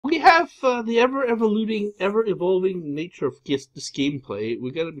we have the ever-evolving nature of this gameplay.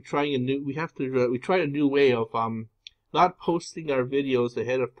 We're gonna be trying a new. We have to. We try a new way of not posting our videos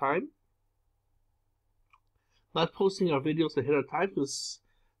ahead of time. Not posting our videos ahead of time because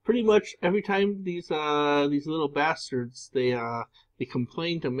pretty much every time these little bastards they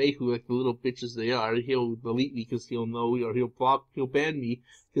complain to Mayhew like the little bitches they are, he'll delete me because he'll know, or he'll ban me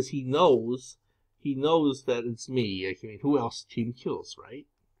because he knows that it's me. I mean, who else team kills, right?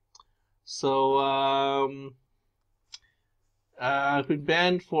 So I've been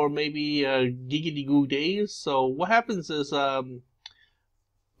banned for maybe giggity goo days. So what happens is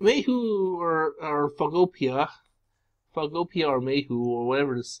Mayhew or Phagopia or Mayhew or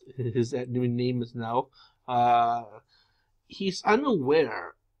whatever his new name is now, he's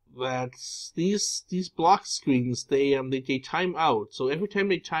unaware that these block screens they time out. So every time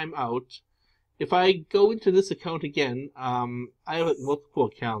they time out, if I go into this account again, I have multiple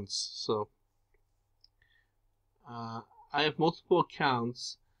accounts. So I have multiple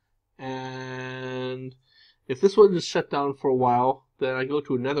accounts, and if this one is shut down for a while, then I go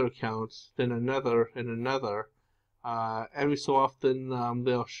to another account, then another, and another. Every so often,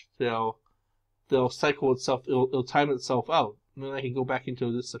 they'll cycle itself. It'll time itself out, and then I can go back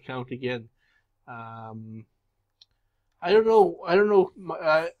into this account again. I don't know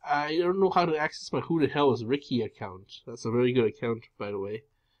how to access my Who the Hell is Ricky account. That's a very good account, by the way.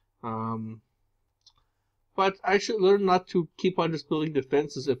 But I should learn not to keep on just building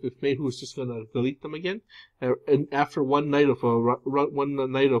defenses if Mayhew is just gonna delete them again, and after one night of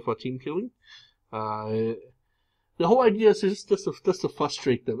a team killing. The whole idea is just to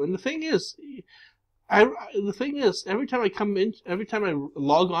frustrate them. And the thing is, every time I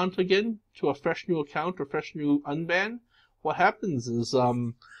log on again to a fresh new account or fresh new unban, what happens is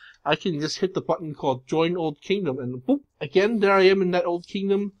I can just hit the button called Join Old Kingdom, and boop, again there I am in that old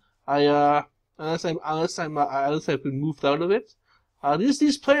kingdom. Unless I've been moved out of it.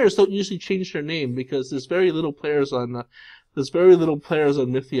 These players don't usually change their name because there's very little players on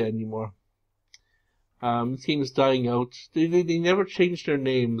Mythea anymore. The team is dying out. They never change their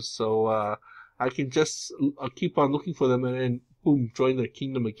names, so I can just keep on looking for them and then boom, join their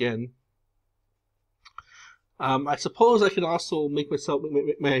kingdom again. I suppose I can also make my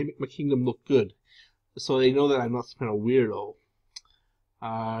kingdom look good, so they know that I'm not some kind of weirdo.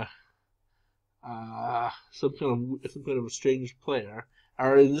 Some kind of a strange player,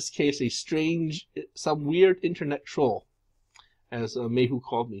 or in this case, some weird internet troll, as Mayhew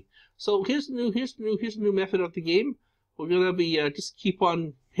called me. So here's the new method of the game. We're gonna be just keep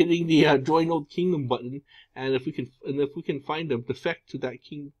on hitting the Join Old Kingdom button, and if we can find them, defect to that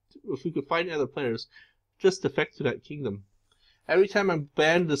king. If we can find other players, just defect to that kingdom. Every time I'm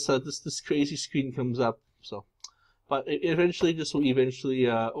banned, this crazy screen comes up. So, but eventually, this will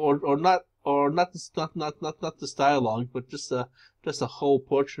not this dialogue, but just a whole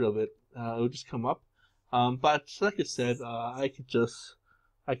portrait of it. It will just come up. But like I said, I could just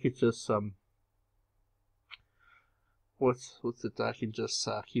what's it? I can just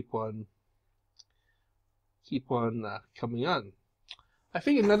keep on coming on. I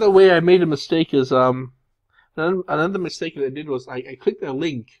think another way I made a mistake is another mistake that I did was I clicked a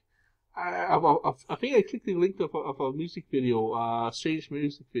link. I think I clicked the link of a music video, strange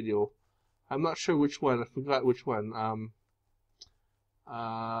music video. I'm not sure which one. I forgot which one.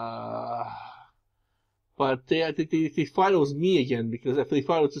 But they thought it was me again because if they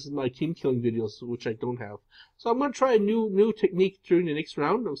thought it was just my team killing videos, which I don't have. So I'm gonna try a new technique during the next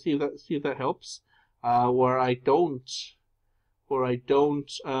round and see if that helps. Where I don't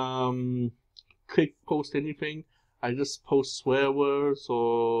click post anything. I just post swear words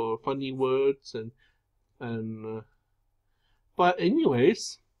or funny words and. But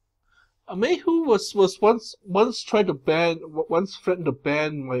anyways. Mayhew was once threatened to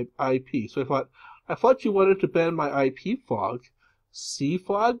ban my IP. So I thought you wanted to ban my IP, Fog. See,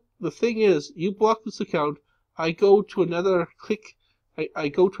 Fog? The thing is, you block this account. I go to another click. I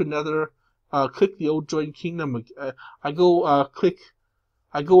go to another click the old join kingdom. I go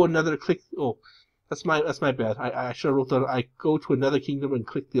another click. Oh, that's my bad. I should have wrote that. I go to another kingdom and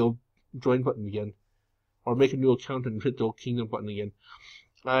click the old join button again, or make a new account and hit the old kingdom button again.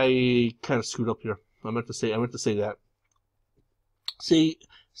 I kind of screwed up here. I meant to say that. See,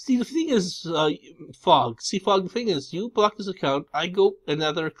 the thing is, Fog. See, Fog, the thing is, you block this account, I go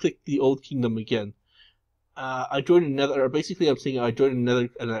another, click the old kingdom again. I join another, or basically I'm saying I join another,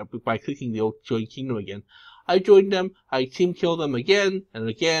 by clicking the old join kingdom again. I join them, I team kill them again, and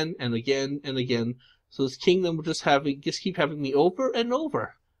again, and again, and again. So this kingdom will just keep having me over and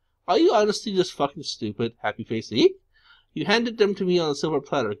over. Are you honestly just fucking stupid, Happy Face E? You handed them to me on a silver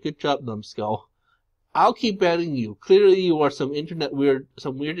platter. Good job, numbskull. I'll keep banning you. Clearly you are some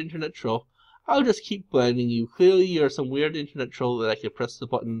weird internet troll. I'll just keep banning you. Clearly you're some weird internet troll that I can press the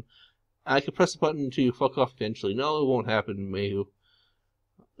button. I can press the button until you fuck off eventually. No, it won't happen, Mayhew.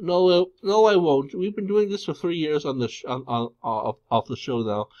 No, I won't. We've been doing this for 3 years on the off the show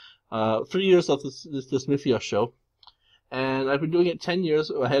now. 3 years of this Mythea show, and I've been doing it 10 years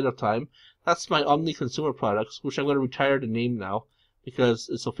ahead of time. That's my Omni consumer products, which I'm going to retire the name now because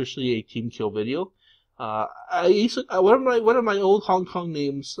it's officially a team kill video. One of my old Hong Kong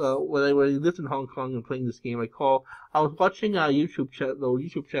names when I lived in Hong Kong and playing this game, I was watching a YouTube channel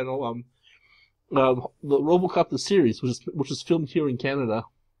the RoboCop the series, which is filmed here in Canada.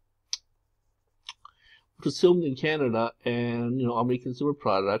 Which was filmed in Canada, and Omni consumer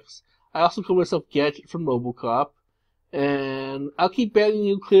products. I also call myself Gadget from RoboCop, and I'll keep banning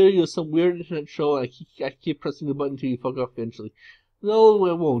you. Clear you're some weird internet show. And I keep pressing the button until you fuck off eventually. No,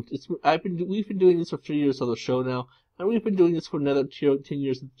 I won't. We've been doing this for 3 years on the show now, and we've been doing this for another 10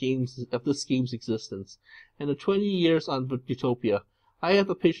 years of this game's existence, and the 20 years on Utopia. I have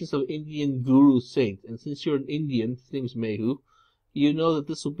the patience of Indian Guru Saint, and since you're an Indian, his name's Mayhew, you know that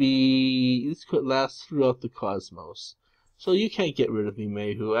this could last throughout the cosmos. So you can't get rid of me,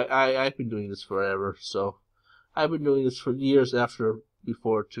 Mayhew. I've been doing this forever, so I've been doing this for years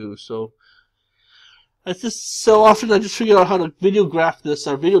before too, so it's just so often I just figured out how to videograph this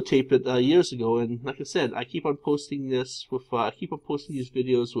or videotape it years ago, and like I said, I keep on posting these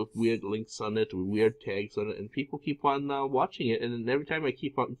videos with weird links on it, with weird tags on it, and people keep on watching it, and then every time it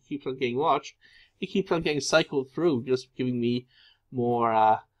keeps on getting watched, it keeps on getting cycled through, just giving me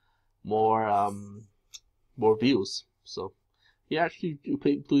more views. So you're actually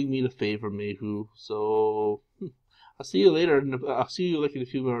doing me the favor, Mayhew. So I'll see you later. I'll see you like in a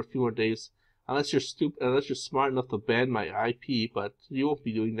few more days. Unless you're smart enough to ban my IP, but you won't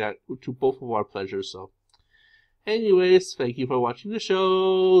be doing that to both of our pleasures. So, anyways, thank you for watching the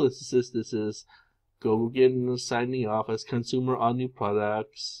show. This is Gogan signing off as Consumer Omni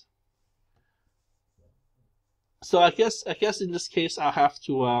Products. So I guess in this case I'll have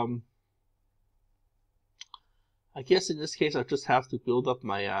to I just have to build up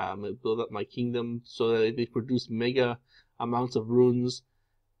my kingdom so that they produce mega amounts of runes.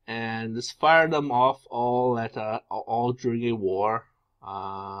 And just fire them off all during a war,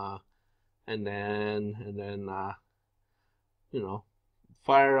 and then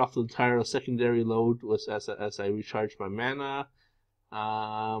fire off the entire secondary load as I recharge my mana,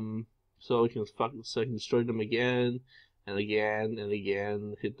 so I can destroy them again and again and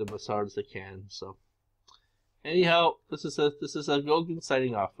again, hit them as hard as I can. So anyhow, this is a Gogan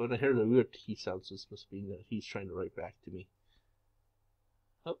signing off. When I heard a weird T sound, so this must mean that he's trying to write back to me.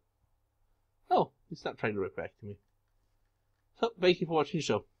 Oh, he's not trying to write back to me. So, thank you for watching the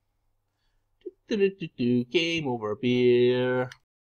show. Game over, beer.